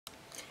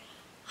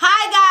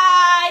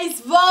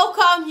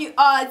you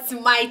all to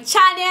my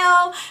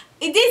channel.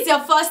 If this is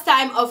your first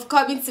time of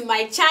coming to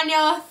my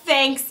channel,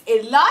 thanks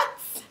a lot.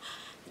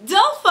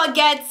 Don't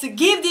forget to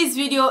give this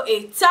video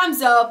a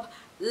thumbs up,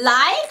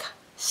 like,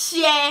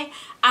 share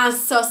and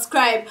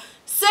subscribe.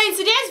 So in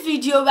today's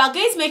video, we are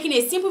going to be making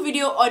a simple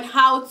video on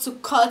how to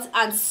cut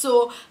and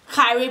sew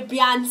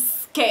Caribbean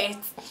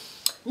skirts.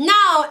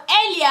 Now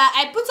earlier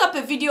I put up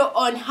a video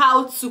on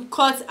how to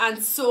cut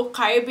and sew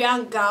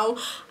Caribbean gown,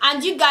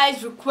 and you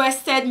guys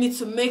requested me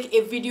to make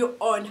a video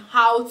on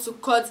how to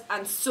cut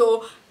and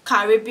sew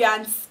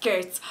Caribbean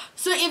skirts.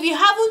 So if you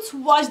haven't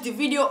watched the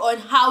video on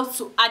how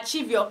to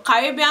achieve your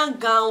Caribbean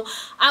gown,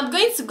 I'm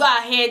going to go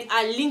ahead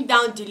and link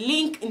down the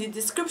link in the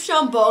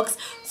description box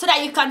so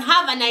that you can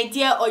have an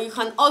idea, or you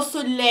can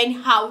also learn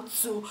how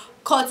to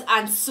cut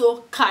and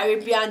sew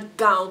Caribbean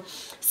gown.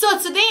 So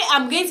today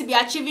I'm going to be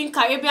achieving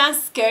Caribbean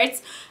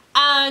skirts,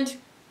 and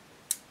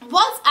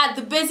what are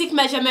the basic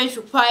measurements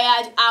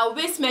required? Our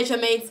waist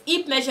measurements,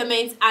 hip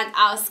measurements and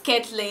our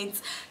skirt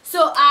length.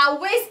 So our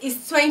waist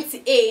is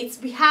 28.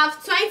 We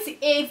have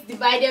 28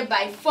 divided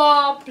by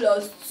 4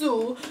 plus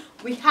 2.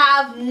 We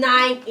have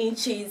 9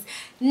 inches.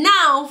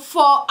 Now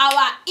for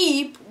our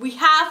hip, we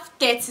have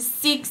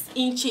 36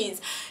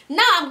 inches.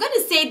 Now I'm going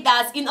to say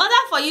that in order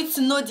for you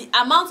to know the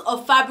amount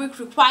of fabric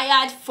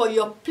required for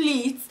your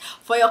pleats,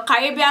 for your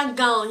Caribbean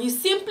gown, you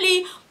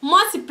simply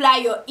multiply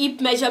your hip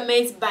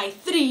measurements by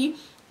 3.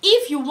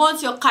 If you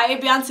want your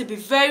Caribbean to be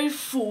very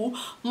full,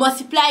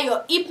 multiply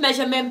your hip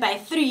measurement by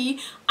 3,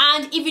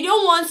 and if you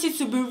don't want it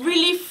to be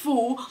really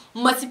full,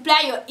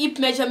 multiply your hip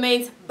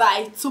measurement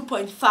by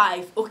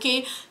 2.5.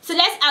 okay, so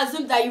let's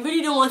assume that you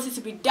really don't want it to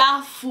be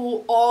that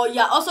full, or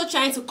you're also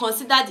trying to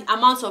consider the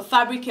amount of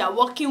fabric you are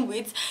working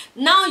with.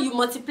 Now you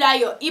multiply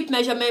your hip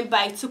measurement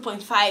by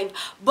 2.5.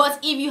 but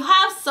if you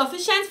have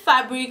sufficient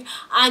fabric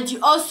and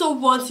you also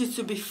want it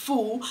to be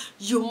full,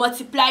 you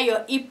multiply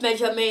your hip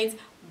measurement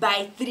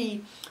by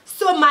 3.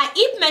 So my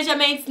hip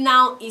measurement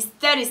now is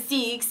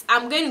 36.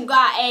 I'm going to go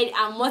ahead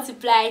and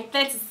multiply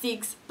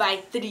 36 by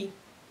 3.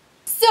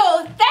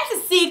 So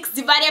 36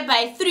 divided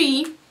by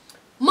 3,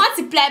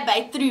 multiplied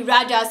by 3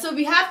 rather. So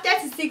we have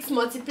 36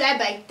 multiplied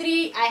by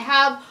 3. I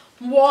have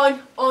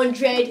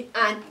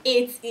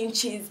 108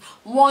 inches.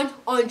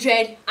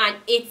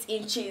 108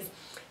 inches.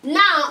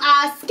 Now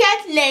our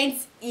skirt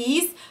length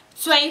is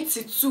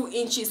 22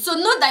 inches. So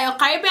note that your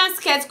Caribbean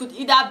skirt could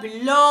either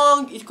be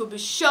long, it could be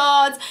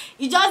short.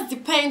 It just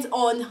depends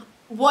on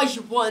what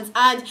you want,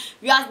 and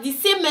the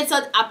same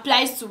method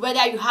applies to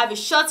whether you have a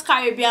short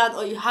Caribbean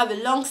or you have a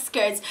long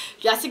skirt.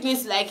 You are still going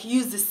to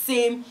use the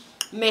same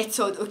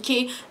method,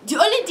 okay? The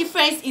only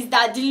difference is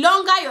that the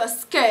longer your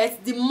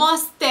skirt, the more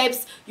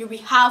steps you will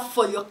have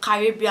for your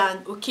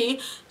Caribbean, okay?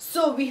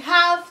 So we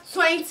have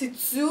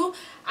 22.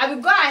 I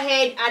will go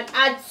ahead and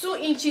add 2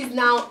 inches.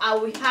 Now I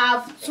will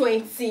have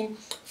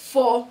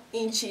 24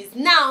 inches.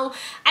 Now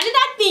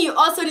another thing you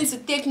also need to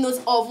take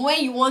note of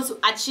when you want to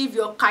achieve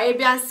your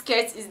Caribbean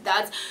skirt is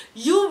that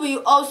you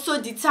will also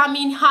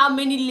determine how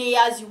many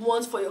layers you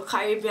want for your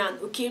Caribbean,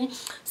 okay?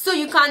 So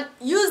you can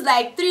use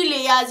 3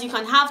 layers, you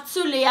can have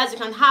 2 layers, you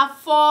can have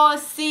 4,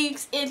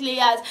 6, 8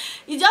 layers.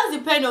 It just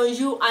depends on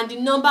you and the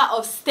number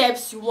of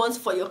steps you want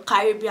for your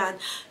Caribbean.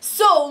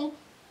 So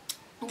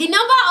the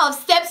number of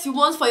steps you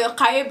want for your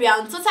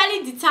Caribbean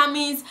totally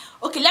determines,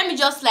 okay, let me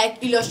just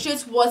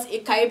illustrate what a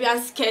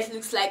Caribbean skirt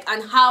looks like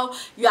and how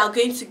you are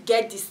going to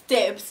get the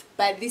steps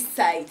by this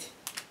side.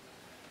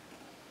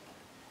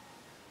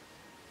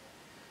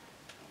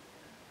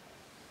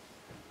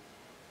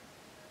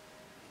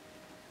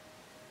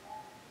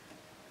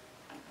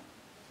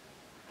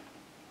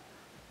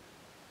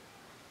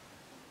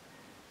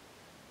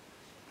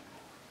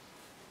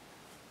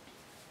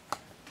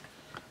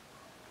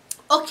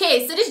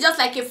 Okay, so this is just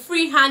a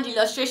freehand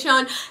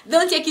illustration.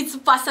 Don't take it too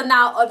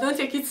personal or don't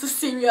take it too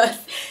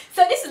serious.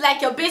 So this is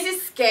your basic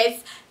skirt.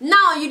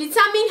 Now you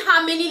determine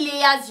how many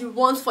layers you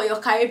want for your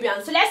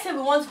Caribbean. So let's say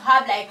we want to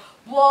have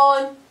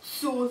 1,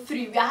 2,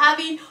 3. We are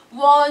having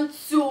 1,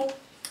 2,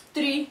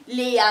 3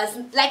 layers.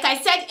 Like I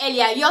said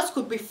earlier, yours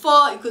could be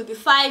 4, it could be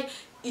 5.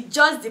 It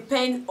just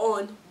depends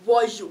on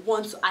what you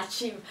want to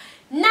achieve.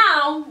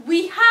 Now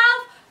we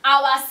have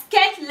our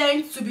skirt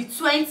length to be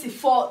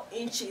 24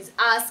 inches.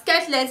 Our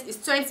skirt length is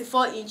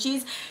 24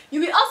 inches. You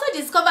will also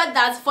discover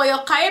that for your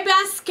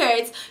Caribbean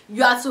skirt,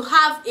 you have to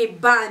have a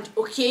band,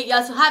 okay? You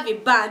have to have a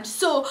band.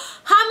 So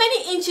how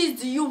many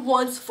inches do you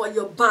want for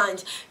your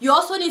band? You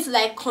also need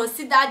to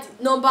consider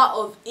the number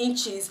of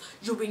inches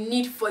you will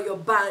need for your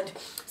band.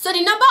 So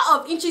the number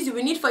of inches you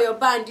will need for your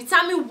band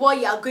determine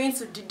what you are going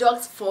to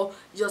deduct for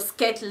your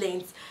skirt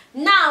length.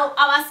 Now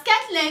our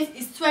skirt length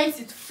is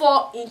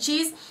 24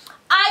 inches.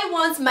 I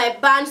want my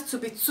band to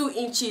be 2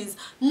 inches.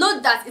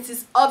 Note that it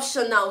is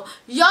optional.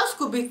 Yours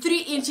could be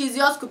 3 inches,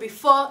 yours could be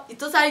 4. It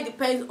totally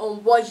depends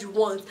on what you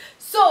want.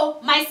 So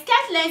my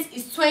skirt length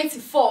is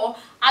 24.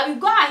 I will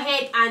go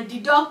ahead and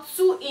deduct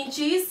 2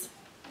 inches.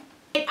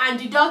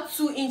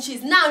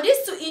 Now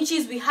these 2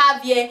 inches we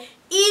have here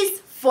is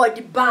for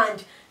the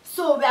band.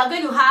 So we are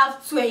going to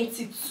have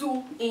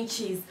 22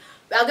 inches.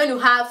 We are going to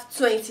have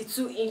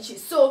 22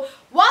 inches. So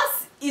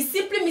what it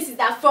simply means is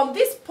that from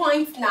this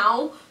point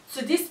now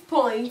to this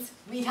point,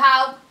 we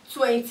have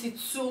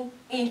 22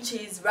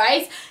 inches,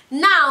 right?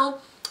 Now,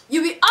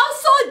 you will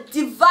also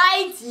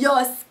divide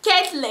your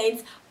skirt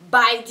length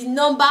by the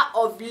number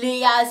of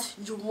layers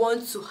you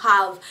want to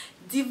have.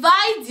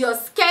 Divide your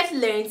skirt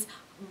length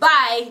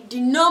by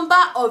the number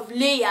of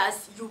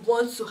layers you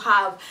want to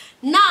have.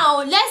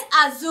 Now let's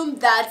assume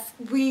that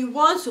I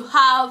want to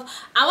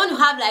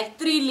have like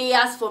 3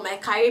 layers for my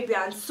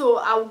Caribbean. So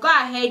I'll go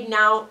ahead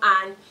now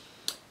and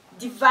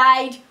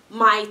divide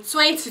my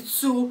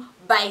 22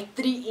 by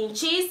 3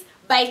 inches,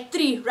 by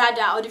 3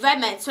 rather. I'll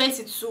divide my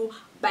 22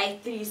 by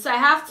 3. So I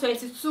have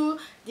 22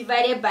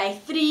 divided by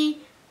 3.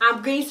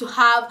 I'm going to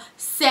have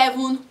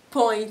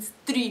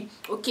 7.3.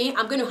 Okay,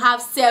 I'm going to have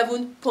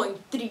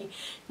 7.3.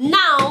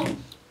 Now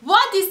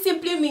what this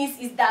simply means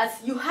is that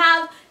you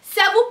have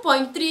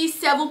 7.3,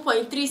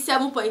 7.3,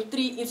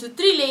 7.3 into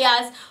 3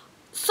 layers.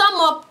 Sum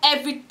up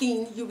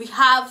everything, you will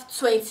have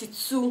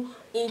 22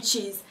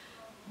 inches.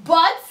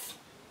 But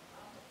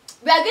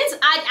we are going to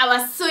add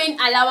our sewing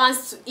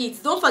allowance to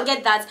it. Don't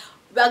forget that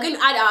we are going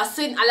to add our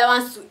sewing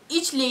allowance to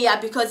each layer,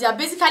 because you are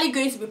basically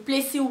going to be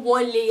placing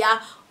 1 layer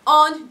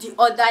on the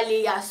other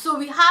layer. So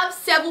we have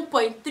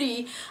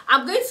 7.3.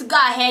 I'm going to go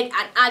ahead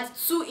and add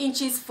 2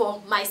 inches for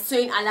my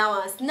sewing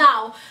allowance.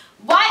 Now,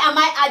 why am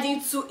I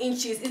adding 2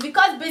 inches? It's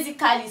because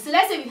basically, so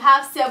let's say we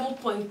have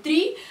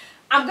 7.3.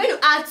 I'm going to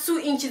add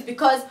 2 inches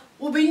because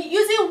we'll be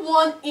using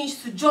 1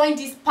 inch to join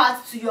this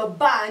part to your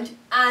band,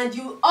 and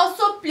you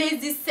also place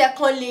this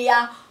second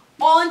layer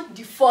on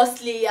the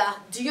first layer.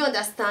 Do you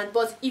understand?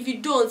 But if you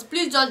don't,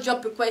 please just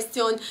drop a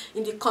question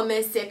in the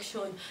comment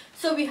section.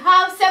 So we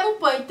have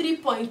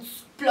 7.3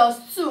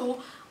 plus 2.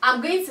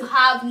 I'm going to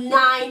have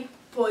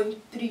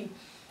 9.3.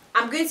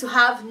 I'm going to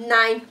have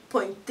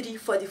 9.3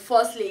 for the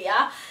first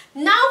layer.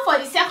 Now for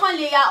the second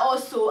layer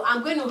also,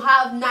 I'm going to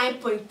have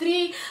 9.3.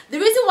 The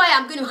reason why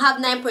I'm going to have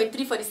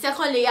 9.3 for the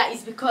second layer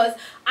is because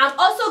I'm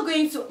also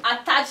going to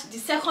attach the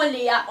second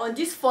layer on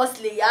this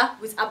first layer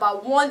with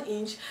about 1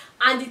 inch,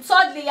 and the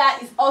third layer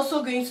is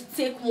also going to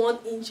take 1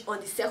 inch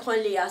on the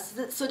second layer.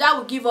 So that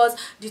will give us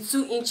the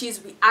 2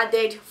 inches we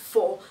added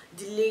for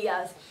the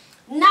layers.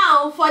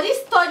 Now for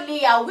this third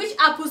layer, which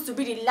happens to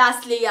be the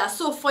last layer,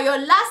 so for your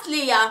last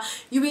layer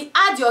you will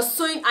add your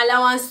sewing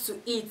allowance to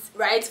it,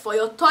 right? For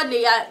your third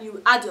layer you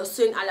will add your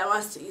sewing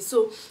allowance to it.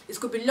 So it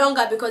could be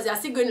longer because you are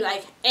still going to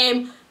like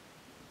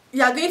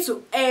you are going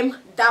to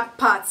that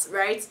part,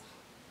 right?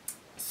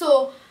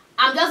 So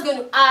I'm just going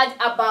to add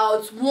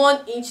about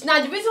 1 inch.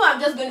 Now the reason why I'm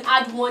just going to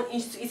add 1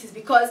 inch to it is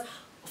because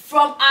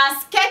from our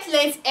skirt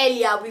length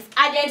earlier, we've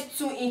added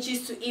 2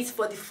 inches to it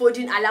for the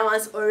folding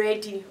allowance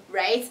already,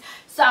 right?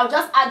 So I'll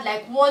just add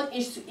like 1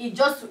 inch to it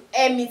just to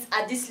hem it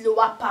at this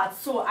lower part.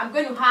 So I'm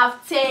going to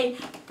have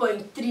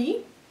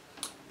 10.3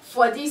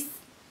 for this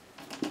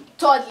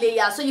third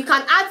layer. So you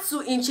can add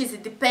 2 inches,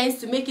 it depends,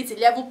 to make it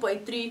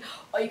 11.3,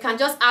 or you can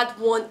just add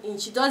 1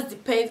 inch. It does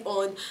depend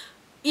on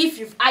if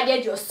you've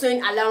added your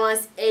sewing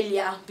allowance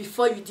earlier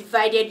before you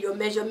divided your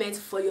measurements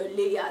for your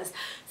layers.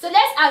 So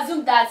let's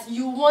assume that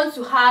you want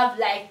to have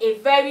like a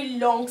very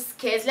long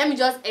skirt. Let me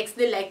just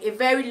explain like a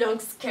very long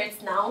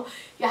skirt now.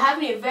 You're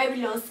having a very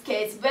long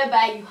skirt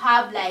whereby you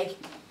have like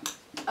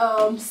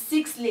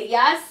 6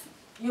 layers.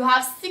 You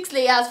have 6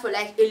 layers for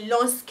like a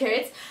long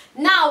skirt.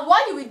 Now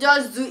what you will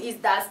just do is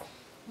that,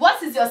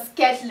 what is your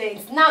skirt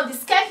length? Now the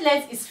skirt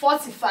length is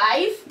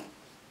 45.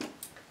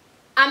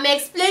 I'm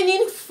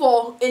explaining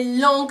for a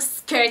long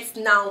skirt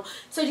now.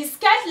 So the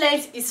skirt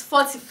length is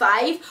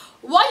 45.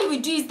 What you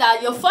will do is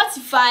that your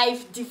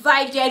 45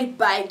 divided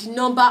by the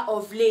number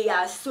of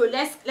layers. So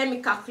let me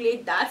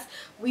calculate that.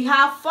 We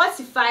have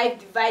 45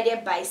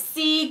 divided by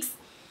 6.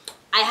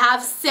 I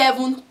have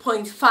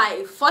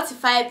 7.5.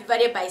 45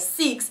 divided by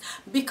 6,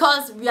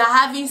 because we are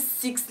having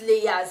 6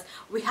 layers,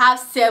 we have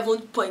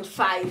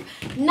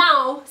 7.5.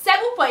 Now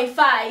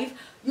 7.5,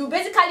 you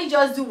basically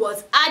just do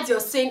what? Add your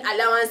sewing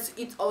allowance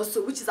to it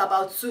also, which is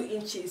about 2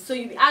 inches. So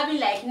you'll be having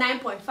like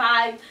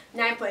 9.5,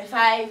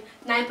 9.5,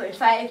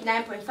 9.5,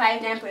 9.5,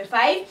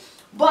 9.5.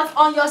 But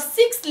on your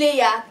 6th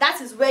layer,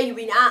 that is where you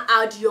will now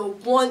add your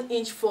 1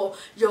 inch for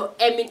your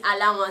hemming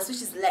allowance,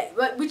 which is like,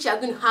 which you are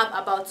going to have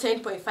about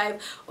 10.5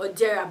 or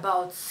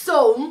thereabouts.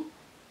 So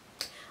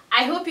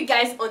I hope you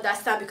guys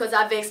understand, because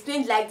I've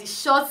explained like the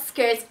short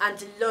skirts and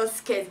the long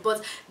skirts,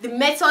 but the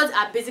methods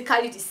are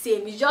basically the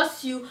same. It's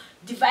just you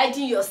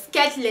dividing your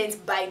skirt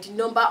length by the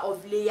number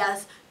of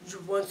layers you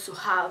want to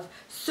have.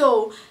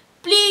 So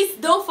please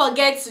don't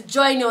forget to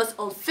join us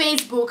on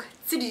Facebook,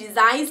 See the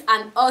Designs,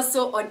 and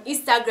also on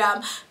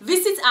Instagram.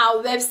 Visit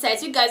our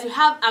website. You guys, we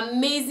have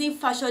amazing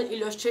fashion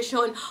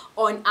illustration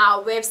on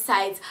our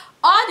website.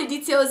 All the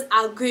details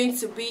are going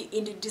to be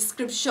in the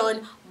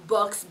description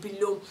box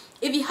below.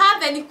 If you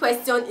have any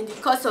question in the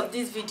course of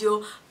this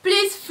video,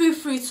 please feel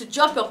free to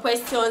drop your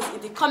questions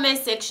in the comment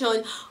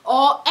section,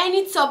 or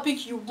any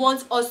topic you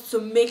want us to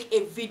make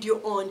a video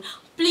on.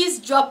 please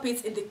drop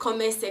it in the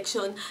comment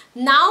section.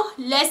 Now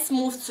let's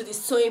move to the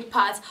sewing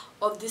part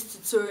of this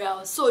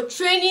tutorial. So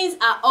trainings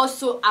are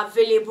also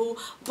available,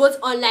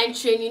 both online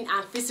training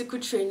and physical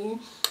training.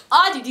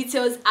 All the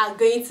details are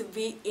going to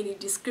be in the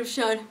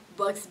description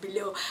box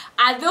below,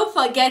 and don't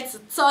forget to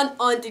turn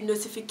on the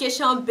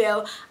notification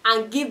bell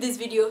and give this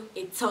video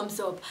a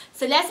thumbs up.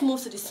 So let's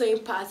move to the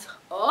sewing part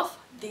of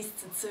this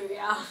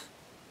tutorial.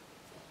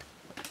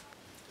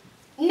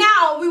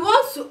 Now we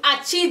want to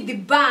achieve the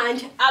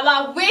band.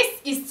 Our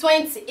waist is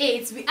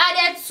 28. We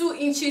added 2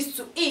 inches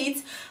to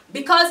it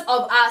because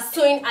of our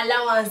sewing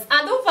allowance,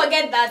 and don't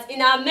forget that in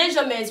our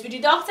measurements we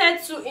deducted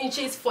 2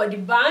 inches for the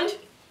band.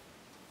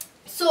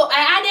 So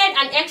I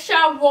added an extra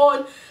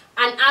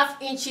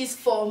 1.5 inches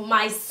for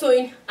my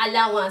sewing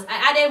allowance. I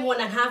added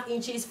 1.5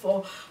 inches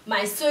for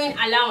my sewing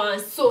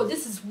allowance. So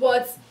this is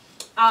what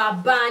our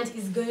band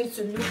is going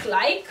to look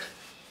like.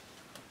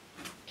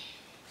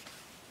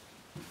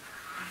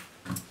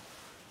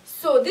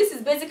 So this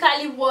is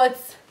basically what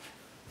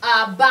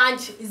our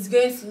band is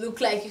going to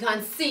look like. You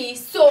can see.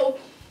 So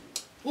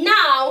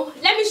now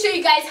let me show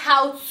you guys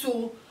how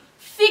to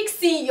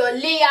fix in your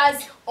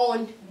layers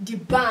on the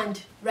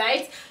band,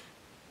 right?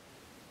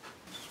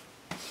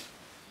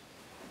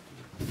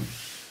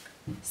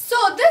 So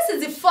this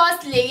is the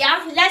first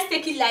layer. Let's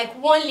take it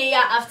like one layer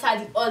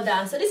after the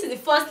other. So this is the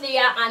first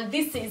layer and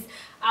this is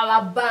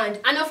our band.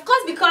 And of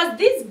course, because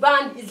this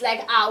band is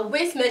like our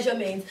waist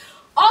measurement,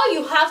 all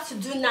you have to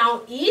do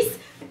now is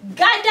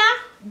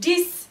gather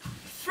this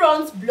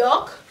front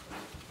block,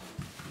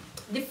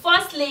 the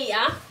first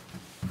layer.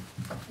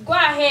 Go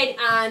ahead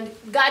and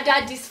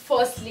gather this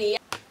first layer.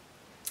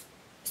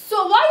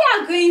 So what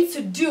you are going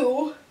to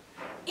do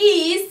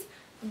is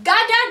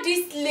gather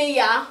this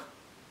layer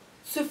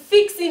to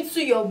fix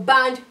into your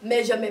band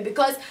measurement,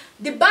 because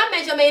the band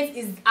measurement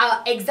is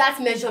our exact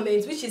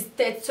measurement, which is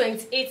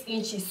 28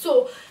 inches.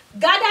 So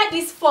gather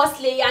this first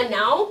layer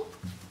now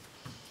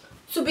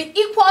to be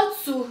equal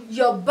to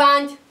your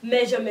band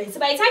measurement. So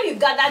by the time you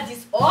gather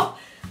this up,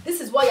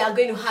 this is what you are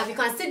going to have. You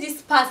can see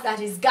this part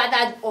that is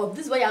gathered up.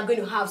 This is what you are going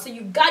to have. So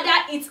you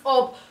gather it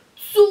up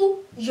to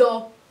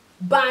your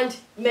band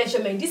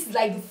measurement. This is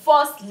like the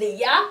first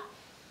layer,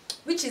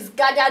 which is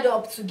gathered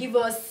up to give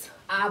us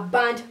our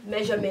band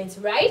measurement,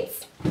 right?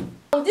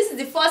 This is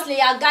the first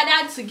layer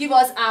gathered to give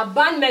us our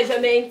band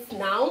measurement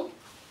now.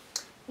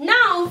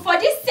 Now for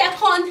this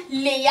second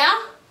layer,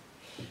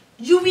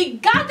 you will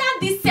gather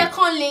this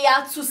second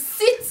layer to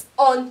sit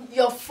on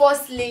your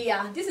first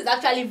layer. This is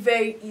actually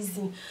very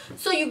easy.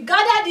 So you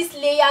gather this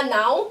layer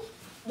now,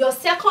 your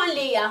second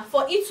layer,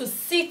 for it to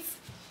sit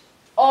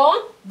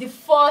on the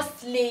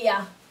first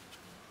layer.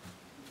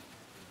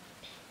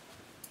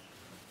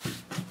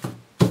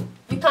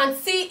 You can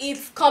see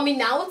it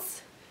coming out.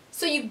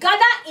 So you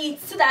gather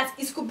it so that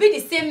it could be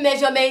the same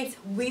measurement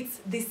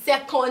with the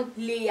second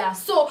layer.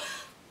 So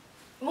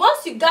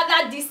once you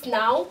gather this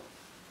now,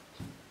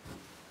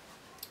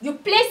 you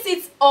place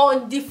it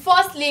on the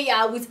first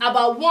layer with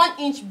about 1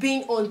 inch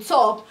being on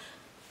top.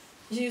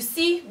 You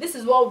see, this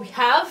is what we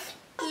have.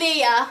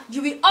 Layer,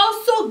 you will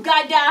also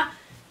gather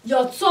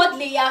your third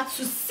layer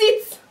to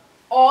sit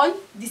on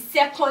the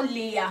second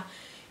layer.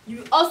 You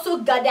will also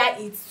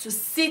gather it to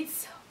sit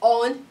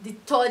on the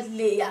third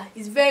layer.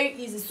 It's very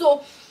easy.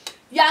 So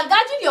you are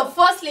gathering your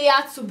first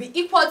layer to be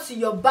equal to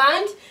your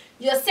band.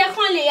 Your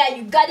second layer,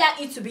 you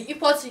gather it to be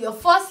equal to your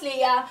first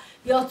layer.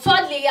 Your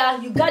third layer,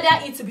 you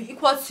gather it to be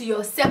equal to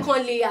your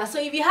second layer. So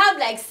if you have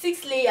like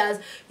 6 layers,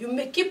 you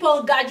may keep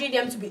on gathering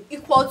them to be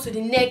equal to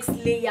the next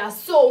layer.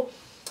 So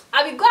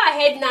I will go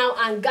ahead now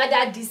and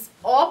gather this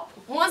up.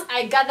 Once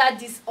I gather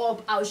this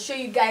up, I'll show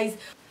you guys.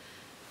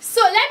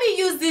 So let me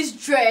use this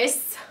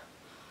dress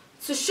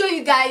to show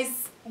you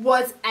guys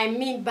what I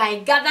mean by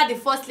gather the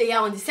first layer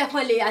on the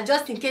second layer,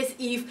 just in case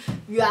if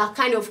you are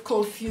kind of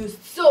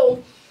confused.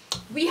 So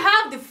we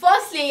have the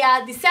first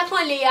layer, the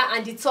second layer,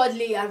 and the third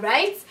layer,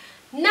 right?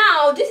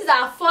 Now this is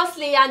our first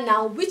layer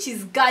now, which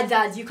is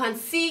gathered. You can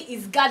see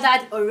it's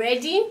gathered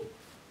already.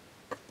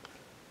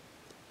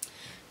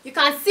 You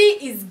can see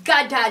it's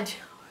gathered,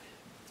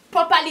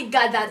 properly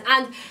gathered,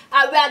 and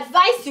I will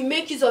advise you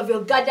make use of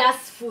your gather's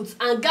foot,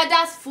 and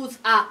gather's foot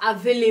are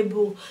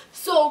available.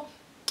 So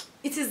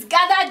it is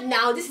gathered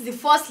now. This is the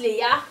first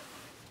layer,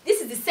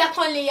 this is the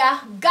second layer,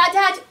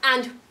 gathered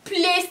and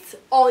placed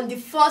on the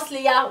first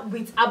layer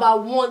with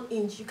about 1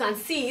 inch. You can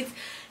see it.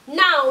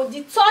 Now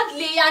the third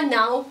layer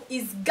now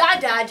is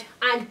gathered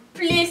and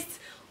placed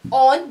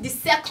on the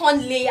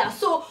second layer.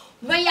 So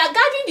when you are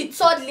gathering the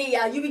third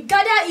layer, you will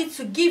gather it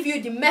to give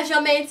you the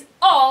measurement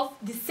of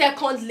the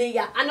second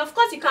layer. And of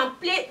course, you can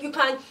place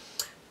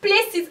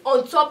it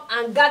on top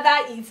and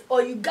gather it,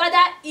 or you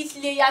gather each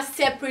layer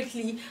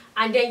separately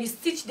and then you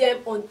stitch them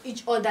on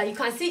each other. You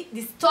can see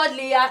this third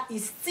layer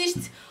is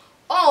stitched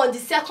on the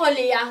second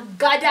layer,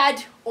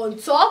 gathered on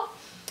top.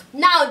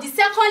 Now the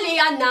second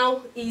layer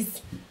now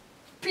is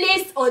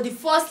placed on the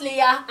first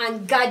layer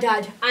and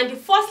gathered, and the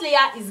first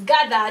layer is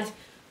gathered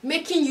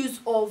making use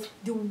of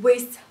the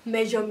waist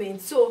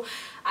measurement. So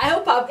I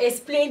hope I've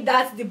explained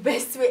that the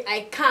best way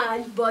I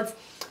can, but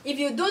if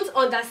you don't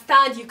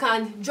understand, you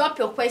can drop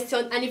your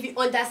question, and if you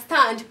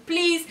understand,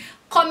 please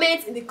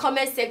comment in the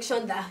comment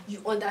section that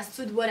you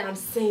understood what I'm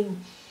saying.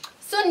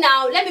 So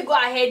now let me go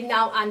ahead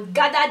now and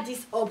gather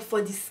this up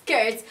for the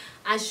skirt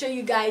and show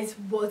you guys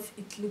what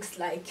it looks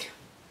like.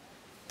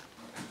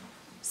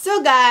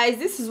 So guys,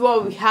 this is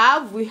what we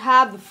have. We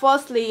have the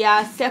first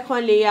layer,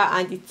 second layer,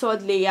 and the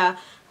third layer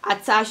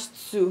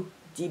attached to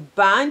the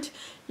band.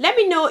 Let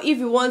me know if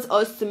you want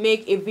us to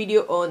make a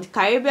video on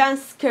Caribbean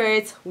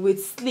skirts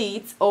with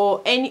slits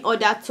or any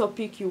other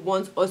topic you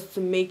want us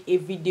to make a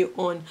video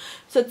on.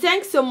 So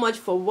thanks so much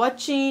for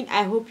watching.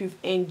 I hope you've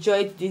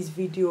enjoyed this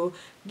video.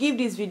 Give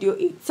this video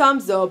a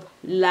thumbs up,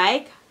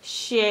 like,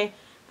 share,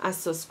 and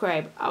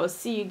subscribe. I'll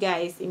see you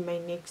guys in my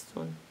next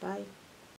one. Bye.